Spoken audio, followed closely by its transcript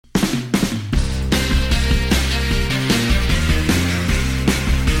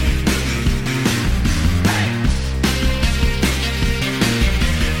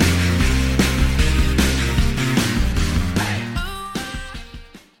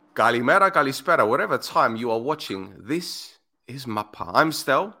Kalimera, Kalispera, whatever time you are watching, this is Mappa. I'm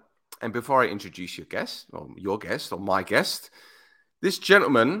Stel, and before I introduce your guest, or my guest, this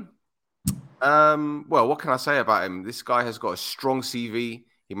gentleman, well, what can I say about him? This guy has got a strong CV.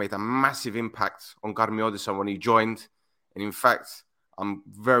 He made a massive impact on Garmiodison when he joined, and in fact, I'm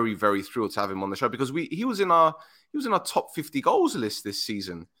very, very thrilled to have him on the show because he was in our top 50 goals list this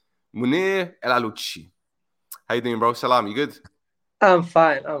season. Mounir El Allouchi. How you doing, bro? Salam, you good? I'm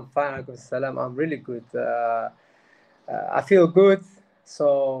fine. I'm fine. Alaikum salam. I'm really good. I feel good.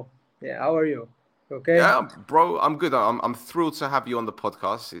 So yeah, how are you? Okay. Yeah, bro, I'm good. I'm thrilled to have you on the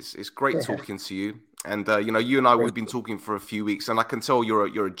podcast. It's great Yeah. talking to you. And you and I we've been talking for a few weeks, and I can tell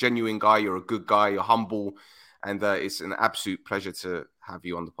you're a genuine guy. You're a good guy. You're humble, and it's an absolute pleasure to have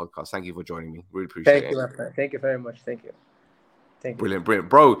you on the podcast. Thank you for joining me. Really appreciate Thank you, it. my friend. Thank you very much. Thank you. Thank you. Brilliant, brilliant,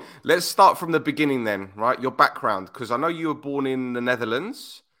 bro. Let's start from the beginning then, right? Your background, because I know you were born in the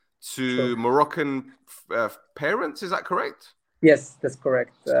Netherlands Sure. to Moroccan parents. Is that correct? Yes, that's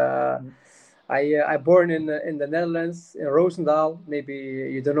correct. I born in the Netherlands in Roosendaal. Maybe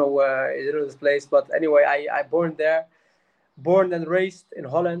you don't know this place, but anyway, I born there, born and raised in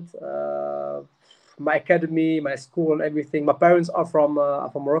Holland. My academy, my school, everything. My parents are from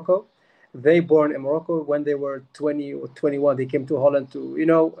Morocco. They born in Morocco when they were 20 or 21. They came to Holland to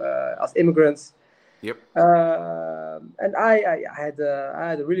as immigrants. Yep. And I had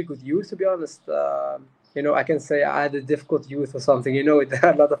a really good youth, to be honest. I can say I had a difficult youth or something. A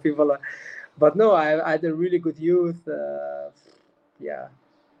lot of people, but no, I had a really good youth. Yeah.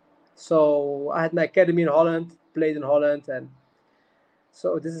 So I had my academy in Holland, played in Holland, and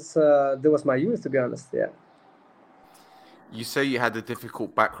so that was my youth, to be honest. Yeah. You say you had a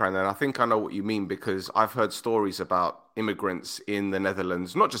difficult background, and I think I know what you mean because I've heard stories about immigrants in the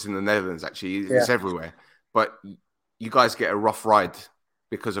Netherlands, not just in the Netherlands, actually, Yeah. it's everywhere. But you guys get a rough ride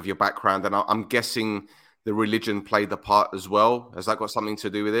because of your background, and I'm guessing the religion played a part as well. Has that got something to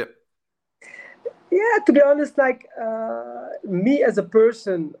do with it? Yeah, to be honest, like me as a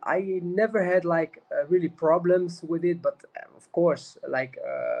person, I never had like really problems with it. But of course, like,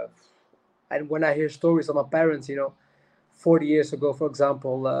 and when I hear stories of my parents, 40 years ago, for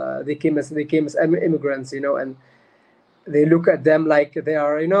example, they came as immigrants, and they look at them like they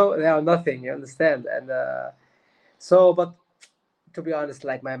are nothing. You understand? And but to be honest,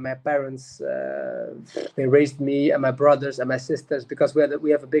 like my parents, they raised me and my brothers and my sisters because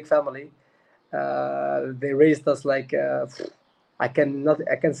we have a big family. They raised us like I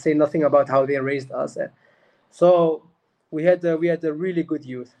can say nothing about how they raised us. So we had a really good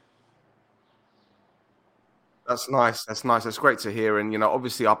youth. That's nice. That's nice. That's great to hear. And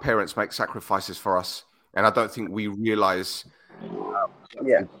obviously, our parents make sacrifices for us, and I don't think we realize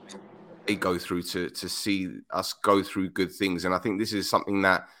Yeah, they go through to see us go through good things. And I think this is something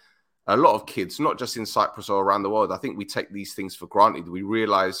that a lot of kids, not just in Cyprus or around the world, I think we take these things for granted. We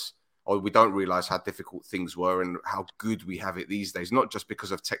realize, or we don't realize how difficult things were and how good we have it these days, not just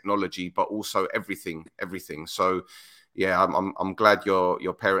because of technology, but also everything. So, yeah, I'm glad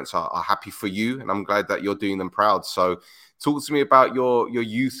your parents are happy for you, and I'm glad that you're doing them proud. So, talk to me about your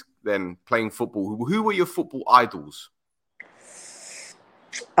youth then playing football. Who were your football idols?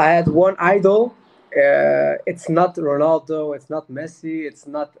 I had one idol. It's not Ronaldo. It's not Messi. It's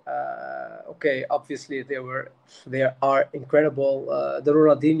not okay. Obviously, they are incredible. The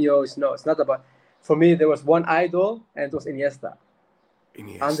Ronaldinho's. No, it's not about. For me, there was one idol, and it was Iniesta.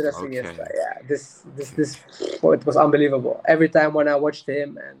 Iniesta. Andres Iniesta. Okay. Yeah, this this Okay. this. Oh, it was unbelievable. Every time when I watched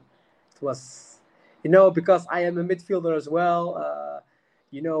him, and it was, because I am a midfielder as well.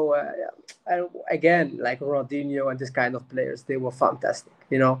 You know, uh, and again, like Ronaldinho and this kind of players, they were fantastic.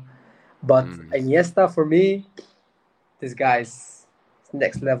 But Mm. Iniesta for me, this guy's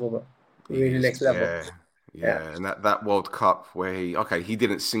next level, bro. He Really is, next level. yeah, Yeah. yeah. And that World Cup where he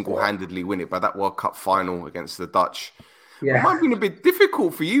didn't single-handedly win it, but that World Cup final against the Dutch, it might Yeah. have been a bit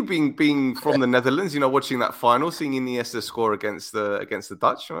difficult for you being from the Netherlands. Watching that final, seeing Iniesta score against the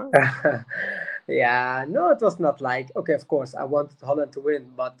Dutch, right? Yeah, no, it was not like, okay, of course, I wanted Holland to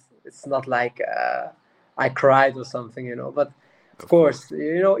win, but it's not like I cried or something. But of Of course. course,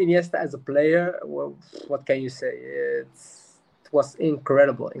 Iniesta as a player, well, what can you say? It was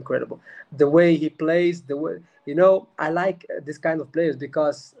incredible, incredible. The way he plays, I like this kind of players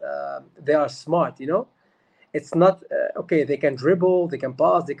because they are smart. It's not, okay, they can dribble, they can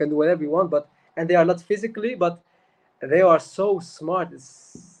pass, they can do whatever you want, and they are not physically, but they are so smart.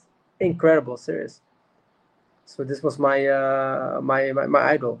 It's incredible, serious. So this was my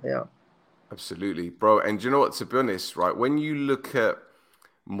idol. Yeah. Absolutely, bro. And you know what? To be honest, right, when you look at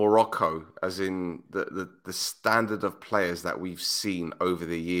Morocco, as in the standard of players that we've seen over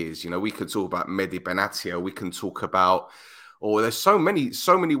the years. You know, we could talk about Mehdi Benatia, we can talk about, there's so many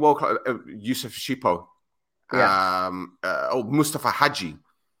world class, Youssef Shipo, Mustafa Hadji.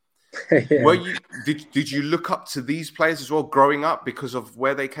 Yeah. Did you look up to these players as well growing up because of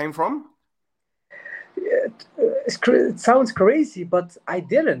where they came from? It sounds crazy, but I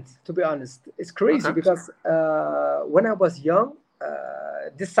didn't, to be honest. It's crazy Okay. because when I was young,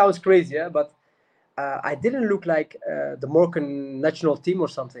 this sounds crazy, yeah, but I didn't look like the Moroccan national team or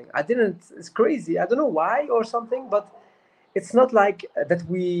something. I didn't. It's crazy. I don't know why or something, but it's not like that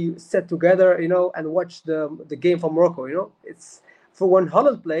we sat together, and watched the game from Morocco. It's for when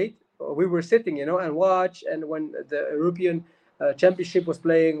Holland played, we were sitting, and watch, and when the European Championship was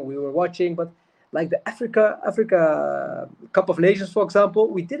playing, we were watching. But like the Africa Cup of Nations, for example,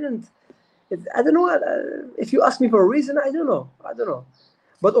 we didn't. I don't know. If you ask me for a reason, I don't know.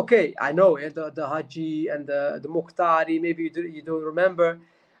 But okay, I know the Haji and the Mokhtari. Maybe you don't remember.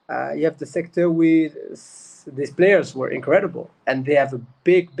 You have the sector with these players were incredible, and they have a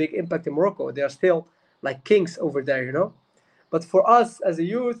big impact in Morocco. They are still like kings over there. But for us as a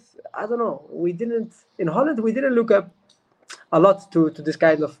youth, I don't know. We didn't in Holland. We didn't look up a lot to this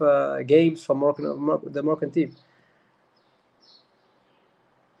kind of games from the Moroccan team.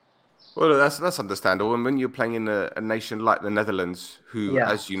 Well, that's understandable. And when you're playing in a nation like the Netherlands, who, Yeah.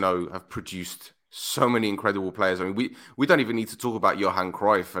 as you know, have produced so many incredible players. I mean, we don't even need to talk about Johan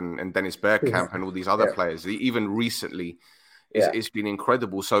Cruyff and Dennis Bergkamp and all these other players. Even recently, it's been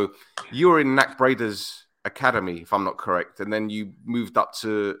incredible. So you were in Nac Breda's academy, if I'm not correct, and then you moved up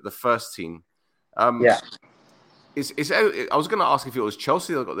to the first team. I was going to ask if it was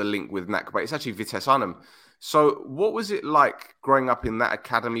Chelsea that got the link with Nac, but it's actually Vitesse Arnhem. So what was it like growing up in that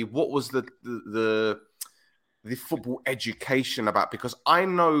academy? What was the football education about? Because I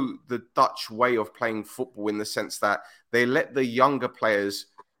know the Dutch way of playing football in the sense that they let the younger players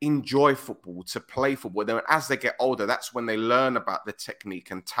enjoy football, to play football. Then as they get older, that's when they learn about the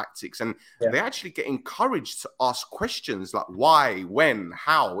technique and tactics. And they actually get encouraged to ask questions like why, when,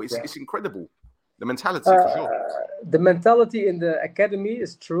 how. It's incredible. The mentality, for sure. The mentality in the academy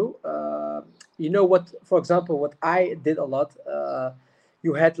is true. You know what? For example, what I did a lot.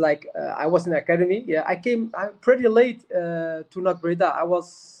 You had like I was in the academy. Yeah, I'm pretty late to Nac Breda. I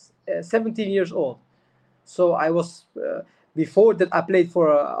was 17 years old, so I was before that. I played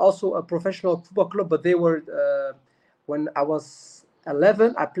for also a professional football club, but they were when I was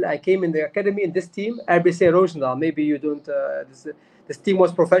 11. I came in the academy in this team, RBC Roosendaal. Maybe you don't. This team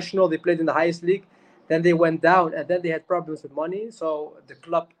was professional. They played in the highest league. Then they went down, and then they had problems with money, so the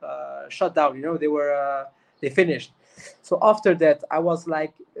club shut down. They finished. So after that, I was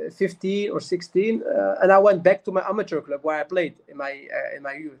like 15 or 16, and I went back to my amateur club where I played in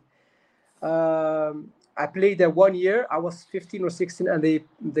my youth. I played there 1 year. I was 15 or 16, and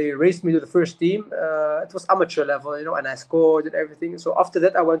they raised me to the first team. It was amateur level, and I scored and everything. So after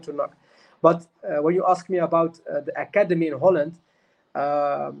that, I went to NAC. But when you ask me about the academy in Holland,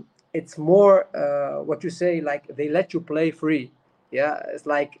 it's more what you say, like they let you play free. Yeah, it's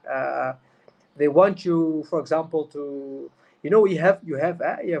like they want you, for example, to you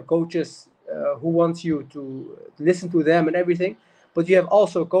have coaches who want you to listen to them and everything, but you have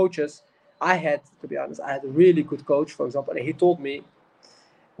also coaches. To be honest, I had a really good coach, for example, and he told me,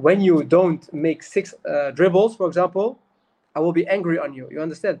 when you don't make 6 dribbles, for example, I will be angry on you. You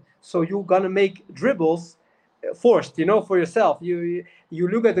understand? So you're gonna make dribbles forced, for yourself. You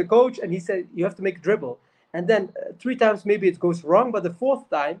look at the coach, and he said you have to make a dribble, and then 3 times maybe it goes wrong, but the 4th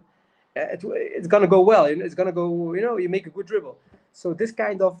time it's gonna go well. It's gonna go. You make a good dribble. So this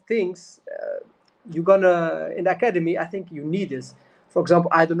kind of things you're gonna in the academy. I think you need this. For example,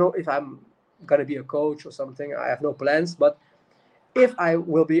 I don't know if I'm gonna be a coach or something. I have no plans, but if I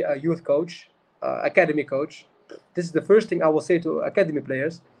will be a youth coach, academy coach, this is the first thing I will say to academy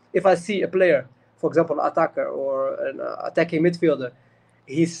players. If I see a player, for example, an attacker or an attacking midfielder,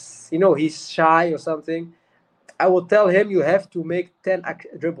 he's shy or something, I will tell him you have to make 10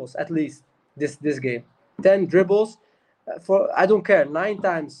 dribbles at least this game. 10 dribbles. For I don't care. 9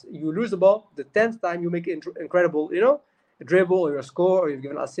 times you lose the ball. The 10th time you make incredible, a dribble or a score or you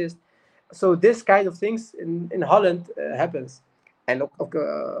give an assist. So this kind of things in Holland happens. And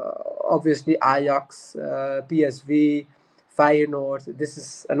obviously Ajax, PSV, Feyenoord, this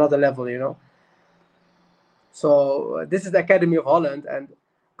is another level. So this is the Academy of Holland, and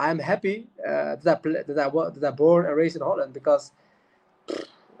I'm happy that I born and raised in Holland, because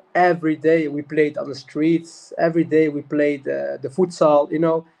every day we played on the streets. Every day we played the futsal.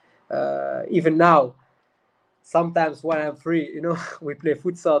 Even now, sometimes when I'm free, we play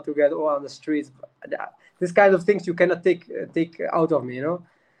futsal together or on the streets. This kind of things you cannot take out of me.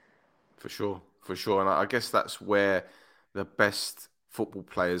 For sure, for sure. And I guess that's where the best football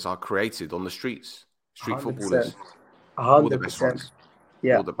players are created, on the streets. Street 100%. footballers, all the best 100%. ones,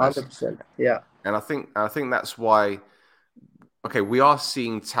 Yeah, all the best. 100%. Yeah. And I think that's why. Okay, we are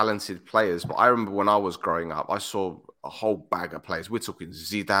seeing talented players, but I remember when I was growing up, I saw a whole bag of players. We're talking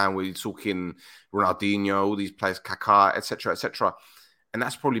Zidane, we're talking Ronaldinho, all these players, Kaká, etc., etc. And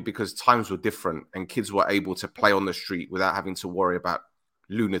that's probably because times were different and kids were able to play on the street without having to worry about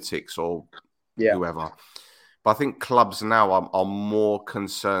lunatics or Yeah. whoever. But I think clubs now are more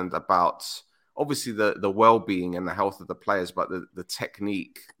concerned about obviously the well-being and the health of the players, but the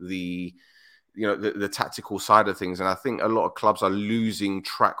technique, the tactical side of things. And I think a lot of clubs are losing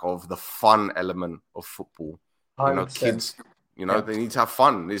track of the fun element of football. 100%. Kids, they need to have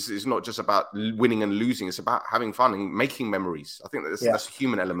fun. It's not just about winning and losing. It's about having fun and making memories. I think that's a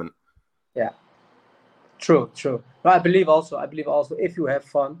human element. Yeah. True. No, I believe also if you have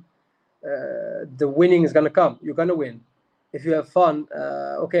fun, the winning is going to come. You're going to win. If you have fun,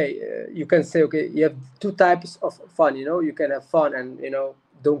 you can say, you have two types of fun. You can have fun and,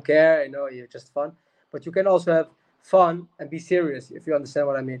 don't care, you're just fun. But you can also have fun and be serious, if you understand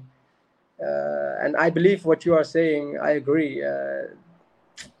what I mean. And I believe what you are saying, I agree.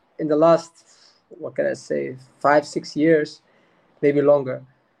 In the last, 5-6 years, maybe longer,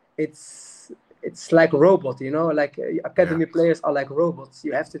 it's like a robot, like academy players are like robots.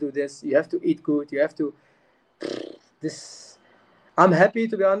 You have to do this, you have to eat good, you have to this. I'm happy,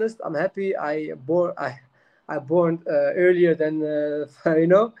 to be honest. I'm happy I born earlier than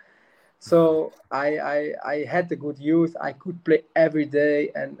so I had the good youth. I could play every day,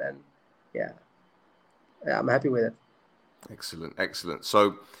 and yeah, I'm happy with it. Excellent.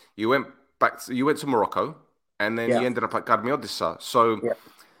 So you went to Morocco, and then you ended up at Garmiodissa. So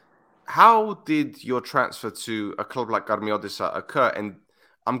how did your transfer to a club like Garmiodissa occur? And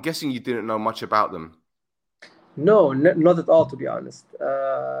I'm guessing you didn't know much about them. No, not at all, to be honest.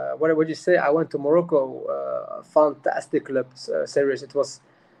 What would you say? I went to Morocco, fantastic club, serious. It was.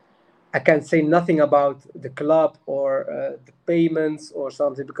 I can't say nothing about the club or the payments or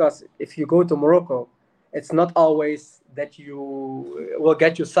something, because if you go to Morocco, it's not always that you will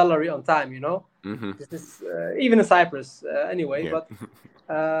get your salary on time. Mm-hmm. This is even in Cyprus anyway. Yeah. But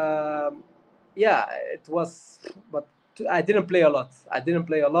it was. But I didn't play a lot.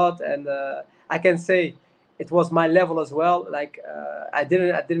 And I can say it was my level as well. Like I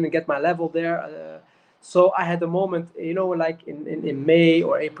didn't get my level there. So I had a moment, like in May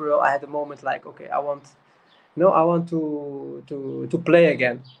or April, I had a moment like, okay, I want to play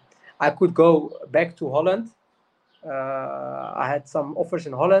again. I could go back to Holland. I had some offers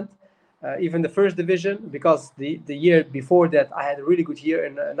in Holland, even the first division, because the year before that I had a really good year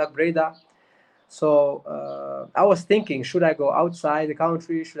in NAC Breda. So I was thinking, should I go outside the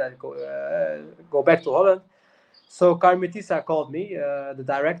country? Should I go back to Holland? So Carmetisa called me, the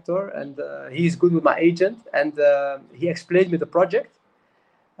director, and he's good with my agent, and he explained me the project,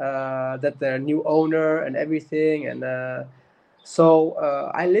 that the new owner and everything, and so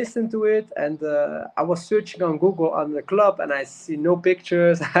I listened to it, and I was searching on Google on the club, and I see no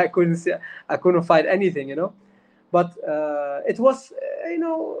pictures. I couldn't find anything, but it was,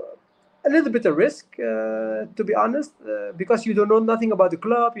 a little bit of risk, to be honest, because you don't know nothing about the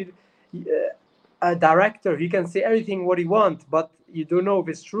club. A director, he can say everything what he wants, but you don't know if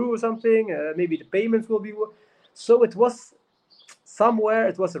it's true or something. Maybe the payments will be. So it was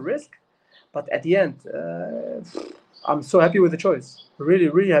a risk, but at the end, I'm so happy with the choice. Really,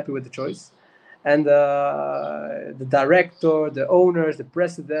 really happy with the choice. And the director, the owners, the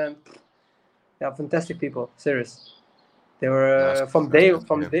president, they are fantastic people. Serious. They were from day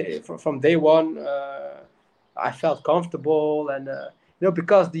one. I felt comfortable, and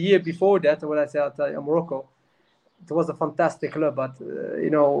because the year before that, when I said Morocco, it was a fantastic club, but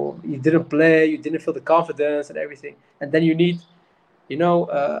you didn't play, you didn't feel the confidence and everything, and then you need,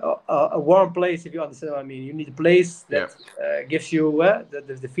 a warm place, if you understand what I mean. You need a place that gives you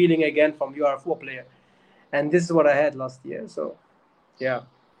the feeling again from you are a football player, and this is what I had last year. So, yeah.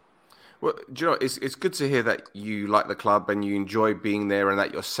 Well, do you know, it's good to hear that you like the club and you enjoy being there and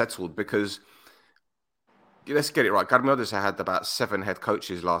that you're settled, because let's get it right. Garmiodissa had about 7 head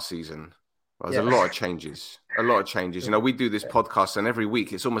coaches last season. There's a lot of changes. We do this podcast, and every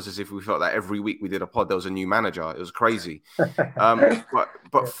week it's almost as if we felt that every week we did a pod, there was a new manager. It was crazy.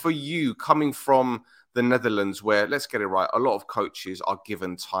 But for you, coming from the Netherlands, where, let's get it right, a lot of coaches are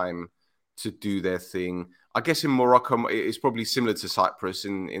given time to do their thing. I guess in Morocco, it's probably similar to Cyprus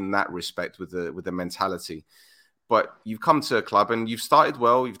in that respect with the mentality. but you've come to a club and you've started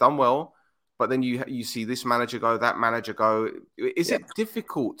well, you've done well, but then you see this manager go, that manager go. Is it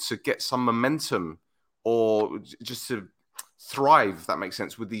difficult to get some momentum or just to thrive, if that makes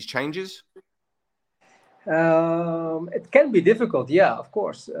sense, with these changes? It can be difficult, yeah, of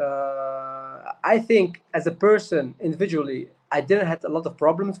course. I think as a person, individually, I didn't have a lot of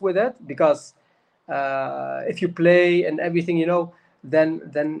problems with it because if you play and everything, then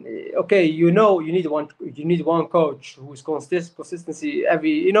okay, you need one coach who's consistency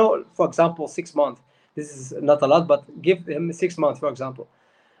every, for example, 6 months. This is not a lot, but give him 6 months, for example.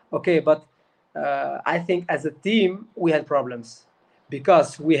 Okay, but I think as a team we had problems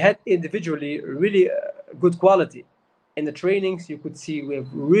because we had individually really good quality. In the trainings, you could see we have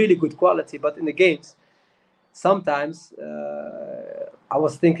really good quality, but in the games, sometimes I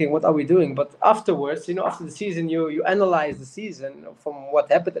was thinking, what are we doing? But afterwards, after the season, you analyze the season from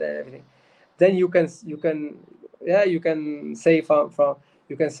what happened and everything. Then you can say you can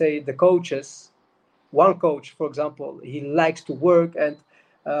say the coaches. One coach, for example, he likes to work and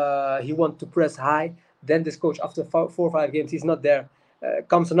he wants to press high. Then this coach, after 4 or 5 games, he's not there.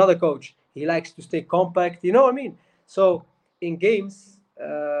 Comes another coach. He likes to stay compact. You know what I mean? So in games,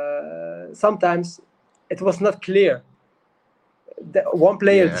 sometimes it was not clear. One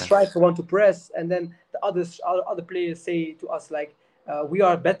player, the striker, want to press, and then the other players say to us like, "We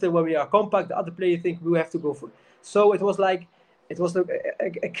are better when we are compact." The other player think we have to go for it. So it was like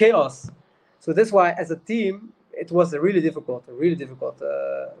a chaos. So that's why, as a team, it was really difficult.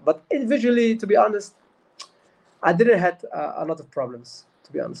 But individually, to be honest, I didn't have a lot of problems.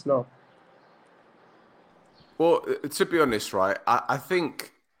 To be honest, no. Well, to be honest, right, I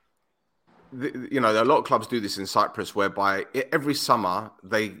think, a lot of clubs do this in Cyprus, whereby every summer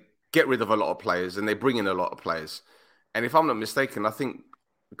they get rid of a lot of players and they bring in a lot of players. And if I'm not mistaken, I think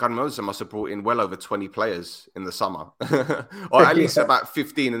Ganmosa must have brought in well over 20 players in the summer, or at least about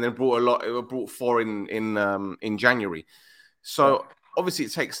 15, and then brought 4 in January. So obviously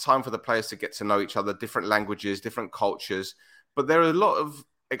it takes time for the players to get to know each other, different languages, different cultures. But there are a lot of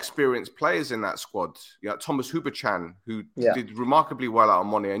experienced players in that squad. Thomas Hubachan, who did remarkably well out of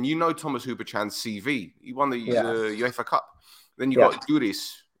Mounir, and Thomas Hubachan's CV. He won the UEFA Cup. Then you got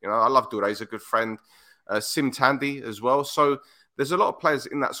Duris. I love Duris. He's a good friend. Sim Tandy as well. So there's a lot of players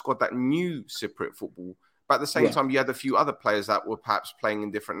in that squad that knew Cypriot football, but at the same time, you had a few other players that were perhaps playing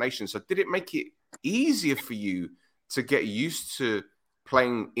in different nations. So did it make it easier for you to get used to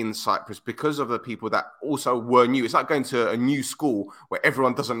playing in Cyprus because of the people that also were new? It's like going to a new school where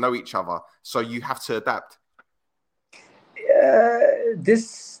everyone doesn't know each other, so you have to adapt.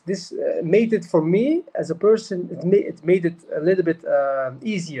 This made it for me as a person. It made it a little bit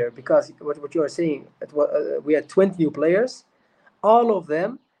easier because what you are saying. We had 20 new players. All of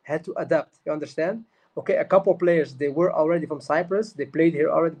them had to adapt. You understand? Okay, a couple of players, they were already from Cyprus. They played here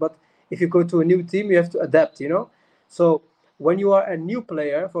already. But if you go to a new team, you have to adapt, So when you are a new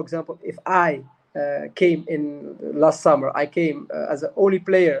player, for example, if I came in last summer, I came as a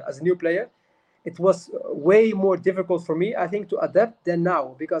new player, it was way more difficult for me, I think, to adapt than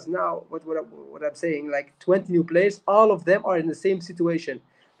now. Because now, what I'm saying, like 20 new players, all of them are in the same situation.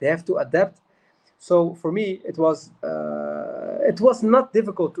 They have to adapt. So for me, it was not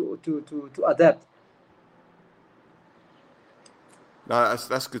difficult to adapt. No,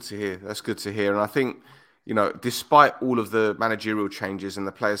 that's good to hear. That's good to hear. And I think, despite all of the managerial changes and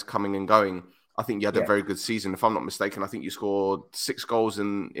the players coming and going, I think you had a very good season. If I'm not mistaken, I think you scored 6 goals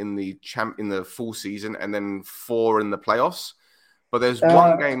in the full season and then 4 in the playoffs. But there's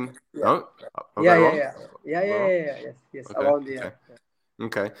one game. Yes. Okay.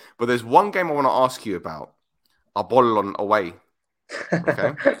 Okay, but there's one game I want to ask you about. Apollon away.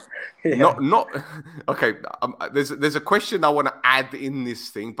 Okay. Not okay. There's a question I want to add in this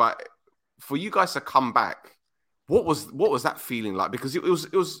thing, but for you guys to come back, what was that feeling like? Because it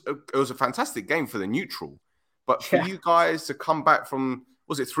was a fantastic game for the neutral, but for you guys to come back from,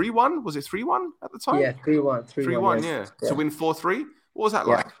 was it 3-1? Was it 3-1 at the time? Yeah, 3-1. 3-1. Yes. To win 4-3. What was that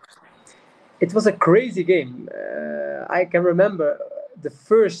like? It was a crazy game. I can remember the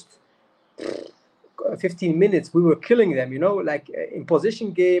first 15 minutes we were killing them, like in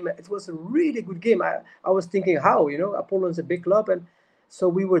possession game. It was a really good game. I was thinking how, Apollon's a big club, and so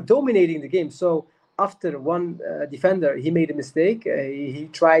we were dominating the game. So after one defender, he made a mistake. He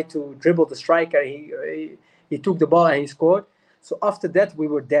tried to dribble the striker. He took the ball and he scored. So after that, we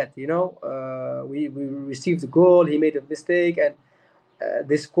were dead. We received the goal. He made a mistake, and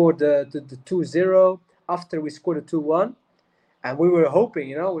they scored the 2-0. After we scored the 2-1, and we were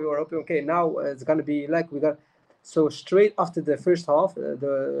hoping, okay, now it's gonna be like we got. So straight after the first half,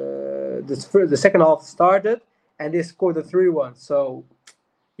 the second half started, and they scored the 3-1. So,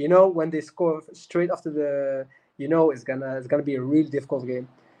 you know, when they score straight after the, you know, it's gonna be a really difficult game.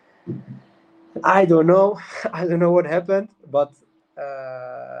 I don't know, I don't know what happened, but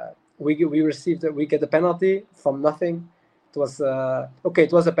we get the penalty from nothing. It was okay.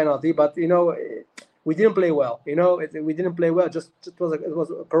 It was a penalty, but you know, we didn't play well. You know, we didn't play well. Just it was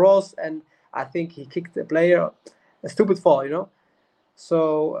a cross, and I think he kicked the player. A stupid fall, you know.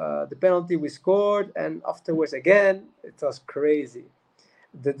 So the penalty we scored, and afterwards again, it was crazy.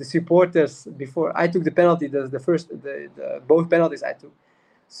 The supporters before I took the penalty, the both penalties I took.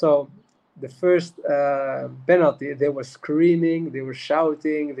 So the first penalty, they were screaming, they were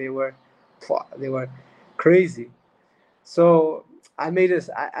shouting, they were crazy. So I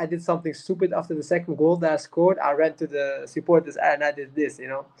did something stupid after the second goal that I scored. I ran to the supporters and I did this, you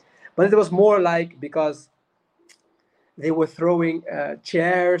know. But it was more like because they were throwing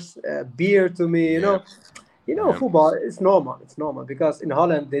chairs, beer to me, you know. You know, football, it's normal. It's normal because in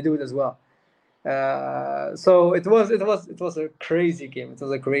Holland they do it as well. So it was a crazy game. It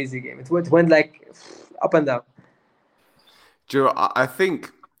was a crazy game. It went like up and down. Joe, I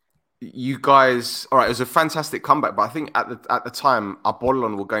think you guys, all right, it was a fantastic comeback, but I think at the time,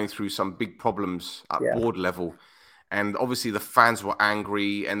 Apollon were going through some big problems at board level, and obviously the fans were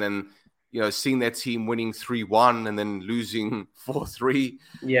angry, and then seeing their team winning 3-1 and then losing 4-3,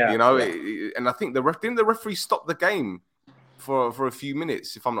 and I think didn't the referee stop the game for a few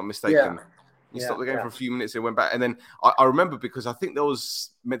minutes, if I'm not mistaken. He stopped the game for a few minutes and went back. And then I remember because I think there was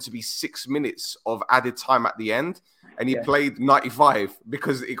meant to be 6 minutes of added time at the end. And he played 95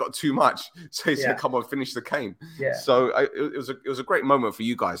 because it got too much. So he said, come on, finish the game. Yeah. So it was a great moment for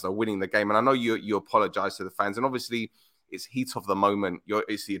you guys, though, winning the game. And I know you apologize to the fans. And obviously, it's heat of the moment.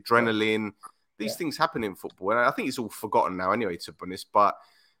 It's the adrenaline. These things happen in football. And I think it's all forgotten now anyway, to be honest. But,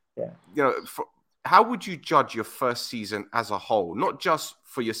 how would you judge your first season as a whole? Not just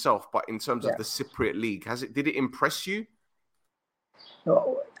for yourself, but in terms of the Cypriot League. Did it impress you?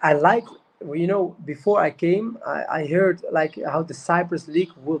 No, I like, before I came, I heard like how the Cyprus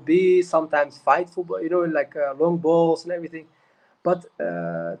League will be, sometimes fight football, like long balls and everything. But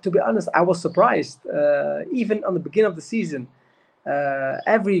to be honest, I was surprised. Even on the beginning of the season,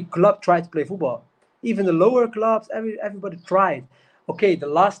 every club tried to play football. Even the lower clubs, everybody tried. Okay, the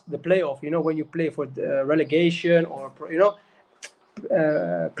playoff, when you play for the relegation or,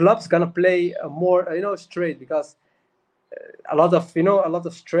 clubs gonna play more, straight because a lot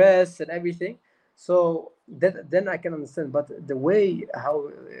of stress and everything. So then I can understand. But the way how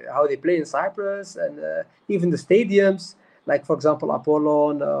they play in Cyprus and even the stadiums, like for example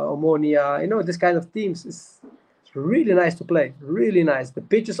Apollon, Omonia, this kind of teams is really nice to play. Really nice. The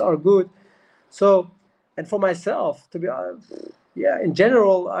pitches are good. So, and for myself, to be honest, in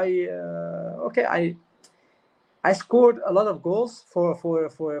general, I scored a lot of goals for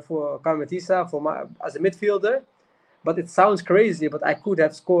Carmetisa as a midfielder, but it sounds crazy, but I could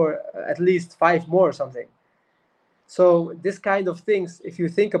have scored at least 5 more or something. So this kind of things, if you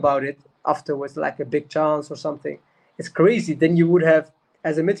think about it afterwards, like a big chance or something, it's crazy. Then you would have,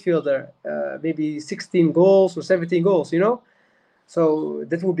 as a midfielder, maybe 16 goals or 17 goals, So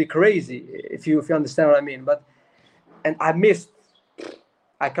that would be crazy if you understand what I mean. And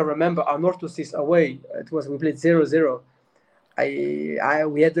I can remember Anorthosis away. We played 0-0.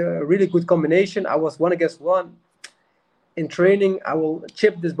 We had a really good combination. I was 1-against-1. In training, I will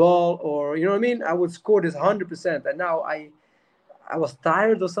chip this ball, or I would score this 100%. And now I was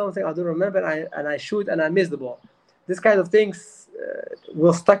tired or something. I don't remember. And I shoot and I miss the ball. This kind of things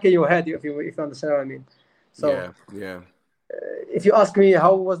will stuck in your head if you understand what I mean. So if you ask me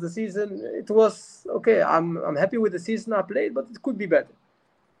how was the season, it was okay. I'm happy with the season I played, but it could be better.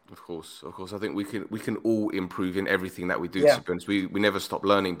 Of course. I think we can all improve in everything that we do. To be honest, we never stop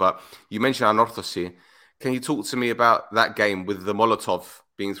learning. But you mentioned Anorthosis. Can you talk to me about that game with the Molotov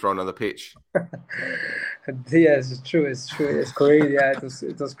being thrown on the pitch? Yes, it's true. It's crazy.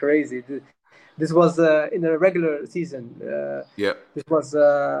 It was crazy. This was in a regular season. This was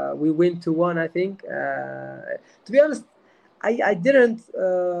we win 2-1, I think. To be honest, I didn't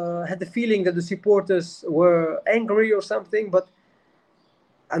had the feeling that the supporters were angry or something, but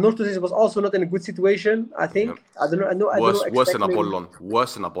Anorthosis was also not in a good situation, I think. I don't know. Worse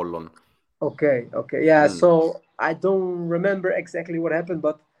than Apollon. Okay. Yeah, so I don't remember exactly what happened,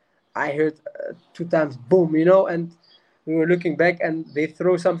 but I heard 2 times boom, and we were looking back and they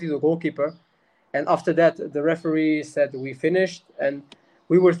throw something to the goalkeeper. And after that, the referee said we finished. And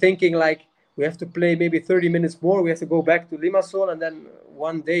we were thinking like we have to play maybe 30 minutes more. We have to go back to Limassol, and then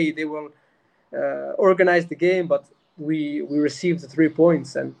one day they will organize the game. But we received the 3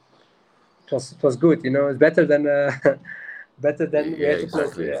 points, and it it was good. It's better than better than we Yeah, had to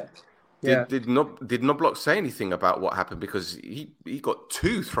play. exactly. Yeah, yeah, Did Knobloch say anything about what happened, because he got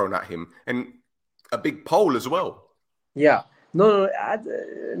two thrown at him and a big pole as well. yeah. No,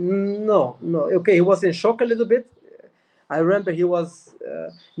 no, no, no. Okay, he was in shock a little bit. I remember he was.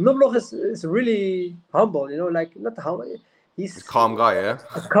 Nobloch is really humble. Like not humble. He's a He's calm guy, yeah.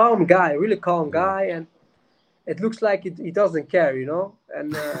 a calm guy, really calm Yeah. guy, and it looks like he doesn't care.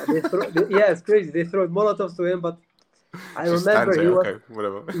 And yeah, it's crazy. They throw Molotovs to him, but I Just remember stands he there, was. okay,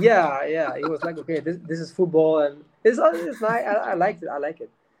 whatever. Yeah, yeah. He was like, okay, this is football, and it's nice. I liked it. I like it.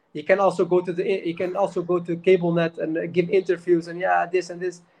 He can also go to cable net and give interviews and yeah, this and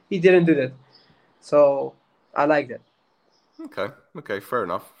this. He didn't do that, so I liked it. Okay, fair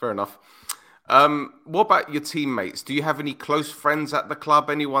enough, fair enough. What about your teammates? Do you have any close friends at the club?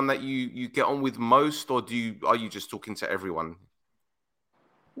 Anyone that you get on with most, or are you just talking to everyone?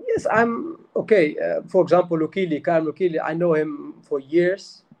 Yes, I'm okay. For example, Karim Lukili, I know him for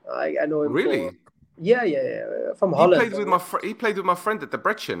years. I know him for Really? yeah, yeah, yeah, from Holland. He played with my friend at the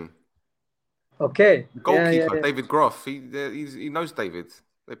Breccia. Okay, The yeah, yeah, goalkeeper, yeah. David Groff. He knows David.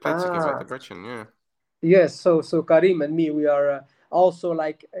 They played together at Ah, the Breccia. Yeah. yes. So Karim and me, we are also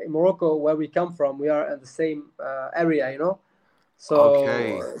like in Morocco, where we come from. We are in the same area.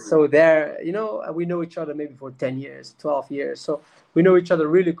 Okay. So there, we know each other maybe for 10 years, 12 years. So we know each other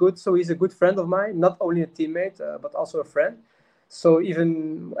really good. So he's a good friend of mine, not only a teammate, but also a friend. So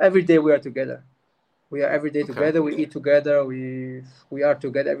even every day we are together. We are every day Okay. together. We eat together. We are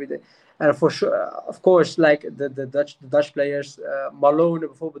together every day. And for sure, of course, like the Dutch players, Malone,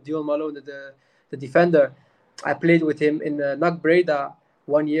 before Dion Malone, the defender, I played with him in NAC Breda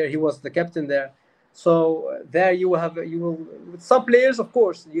one year. He was the captain there. So there you will with some players, of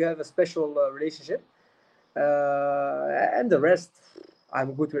course, you have a special relationship, and the rest,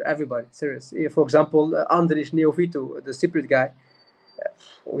 I'm good with everybody. Serious. For example, Andris Neofito, the Cypriot guy,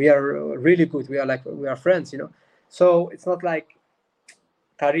 we are really good. We are friends. So it's not like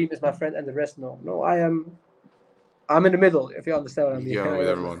Karim is my friend and the rest no. No, I'm in the middle. If you understand what I You mean. get on with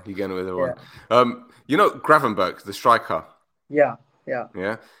everyone. You get on with Yeah, everyone. Gravenberg, the striker. yeah, yeah.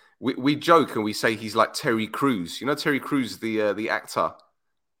 Yeah. We joke and we say he's like Terry Crews. You know Terry Crews, the actor.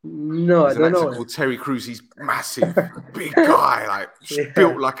 No, I There's an don't actor know him. called Terry Crews. He's massive, big guy, like Yeah,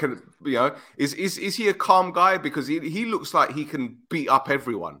 built like a. Is he a calm guy? Because he looks like he can beat up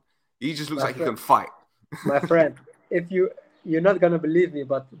everyone. He just looks my like he friend, can fight. my friend. If you're not gonna believe me,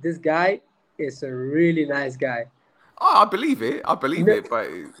 but this guy is a really nice guy. Oh, I believe it. I believe No, it. But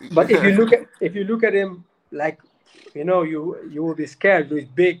but if you look at him, like you will be scared. He's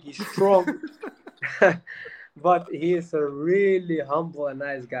big, he's strong, but he is a really humble and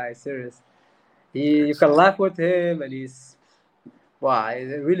nice guy. Serious. You can excellent. laugh with him, and wow,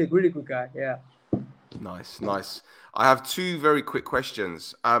 he's a really really good guy. Yeah. Nice, nice. I have two very quick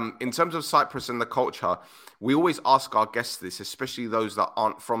questions. In terms of Cyprus and the culture, we always ask our guests this, especially those that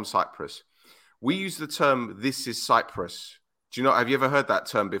aren't from Cyprus. We use the term "this is Cyprus." Do you know? Have you ever heard that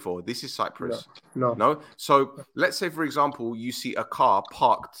term before? This is No, Cyprus. no. No. So let's say, for example, you see a car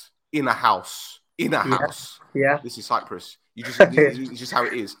parked in a house. In a Yeah, house. yeah. This is Cyprus. It's just how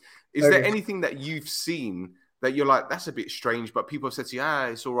it is. Is there Okay. anything that you've seen that you're like, that's a bit strange, but people have said to you,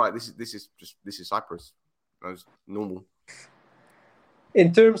 it's all right. This is Cyprus. That's normal.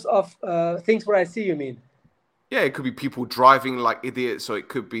 In terms of things where I see, you mean? Yeah, it could be people driving like idiots, or it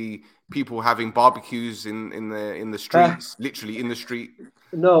could be people having barbecues in the Uh, streets, literally in the street.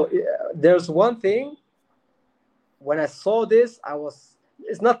 no, there's one thing. When I saw this,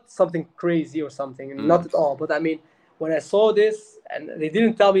 it's not something crazy or something, not Mm. at all. But I mean, when I saw this, and they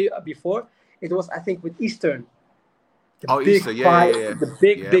didn't tell me before, it was, I think, with Eastern, the Oh, big Easter, yeah, fire, yeah, yeah, the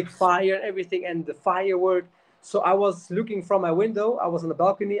big, yeah. big fire and everything, and the firework. So I was looking from my window, I was on the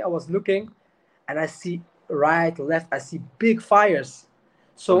balcony, I was looking, and I see right, left, I see big fires.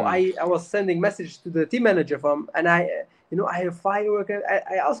 So Mm. I was sending message to the team manager and I hear firework. And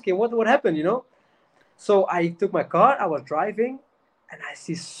I asked him what happened. So I took my car, I was driving, and I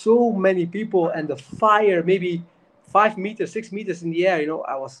see so many people and the fire, maybe 5 meters, 6 meters in the air.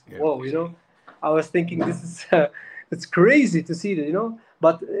 I was Yeah, whoa. I was thinking this is it's crazy to see that.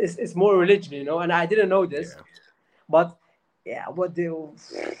 But it's more religion. And I didn't know this, yeah. but yeah,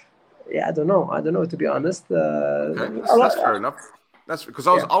 yeah, I don't know to be honest. Okay, that's fair enough. That's because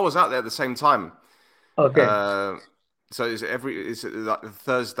Yeah. I was out there at the same time. Okay. Uh, So it's like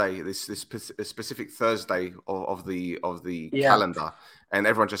Thursday, this specific Thursday of the Yeah, calendar, and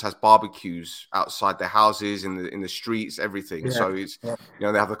everyone just has barbecues outside their houses, in the streets, everything. yeah, So it's,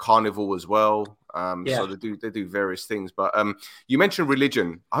 yeah, they have the carnival as well. yeah. So they do various things. But you mentioned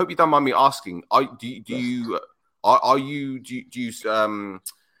religion. I hope you don't mind me asking. Do you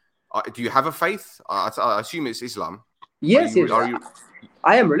have a faith? I assume it's Islam. Are Yes, you yes. are you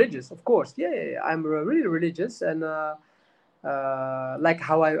I am religious, of course. Yeah, yeah, yeah. I'm really religious, and like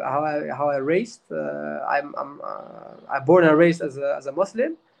how I raised. I'm born and raised as a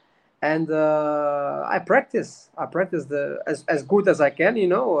Muslim, and I practice the as good as I can.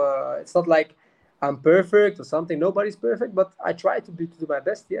 It's not like I'm perfect or something. Nobody's perfect, but I try to do my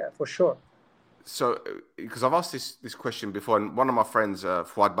best. Yeah, for sure. So, because I've asked this question before, and one of my friends,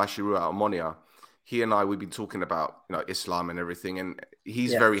 Fuad Bashiru out of Monia, he and we've been talking about Islam and everything, and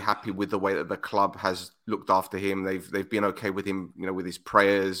he's Yeah, very happy with the way that the club has looked after him. They've been okay with him, with his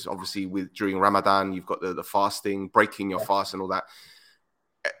prayers. Obviously, with during Ramadan, you've got the fasting, breaking your yeah, fast, and all that.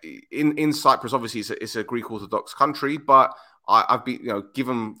 In Cyprus, obviously, it's a Greek Orthodox country, but I've been,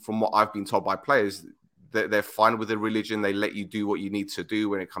 given from what I've been told by players, they're fine with the religion. They let you do what you need to do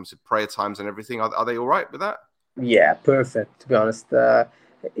when it comes to prayer times and everything. Are they all right with that? yeah. Perfect. To be honest,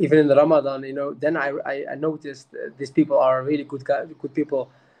 even in the Ramadan, then I noticed these people are really good people.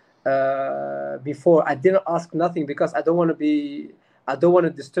 Before I didn't ask nothing because I don't want to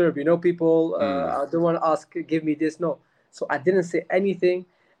disturb people. Mm, I don't want to ask, give me this, no. So I didn't say anything.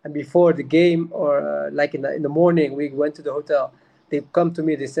 And before the game, or like in the morning, we went to the hotel. They come to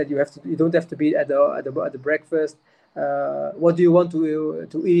me, they said you don't have to be at the breakfast. What do you want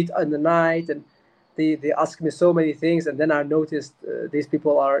to eat in the night? And they asked me so many things, and then I noticed these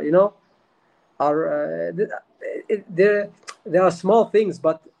people are there are small things,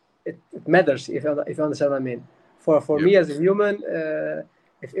 but it matters, if you understand what I mean. For yep. me as a human,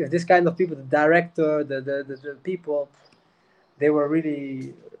 if this kind of people, the director, the people, they were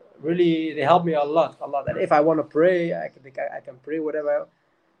really they helped me a lot. And if I want to pray, I can pray whatever.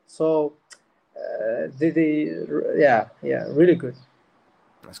 So yeah, really good.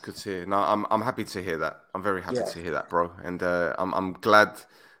 That's good to hear. No, I'm happy to hear that. I'm very happy Yeah, to hear that, bro. And I'm glad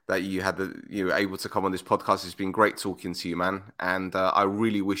that you were able to come on this podcast. It's been great talking to you, man. And I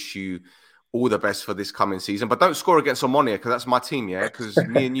really wish you all the best for this coming season. But don't score against Omonia, because that's my team, yeah. Because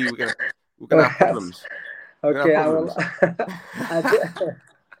me and you, we're gonna have problems. We're gonna have okay, I will. problems. I did, yeah.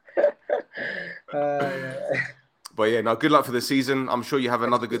 But yeah, no, good luck for the season. I'm sure you have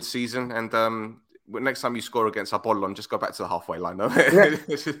another good season. And next time you score against Apollon, just go back to the halfway line. No?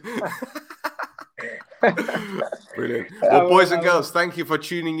 Brilliant. I Well, will, boys I and will. girls, thank you for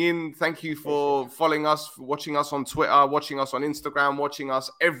tuning in. Thank you for following us, for watching us on Twitter, watching us on Instagram, watching us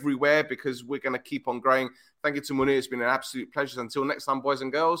everywhere, because we're going to keep on growing. Thank you to Mounir. It's been an absolute pleasure. Until next time, boys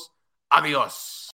and girls, adios.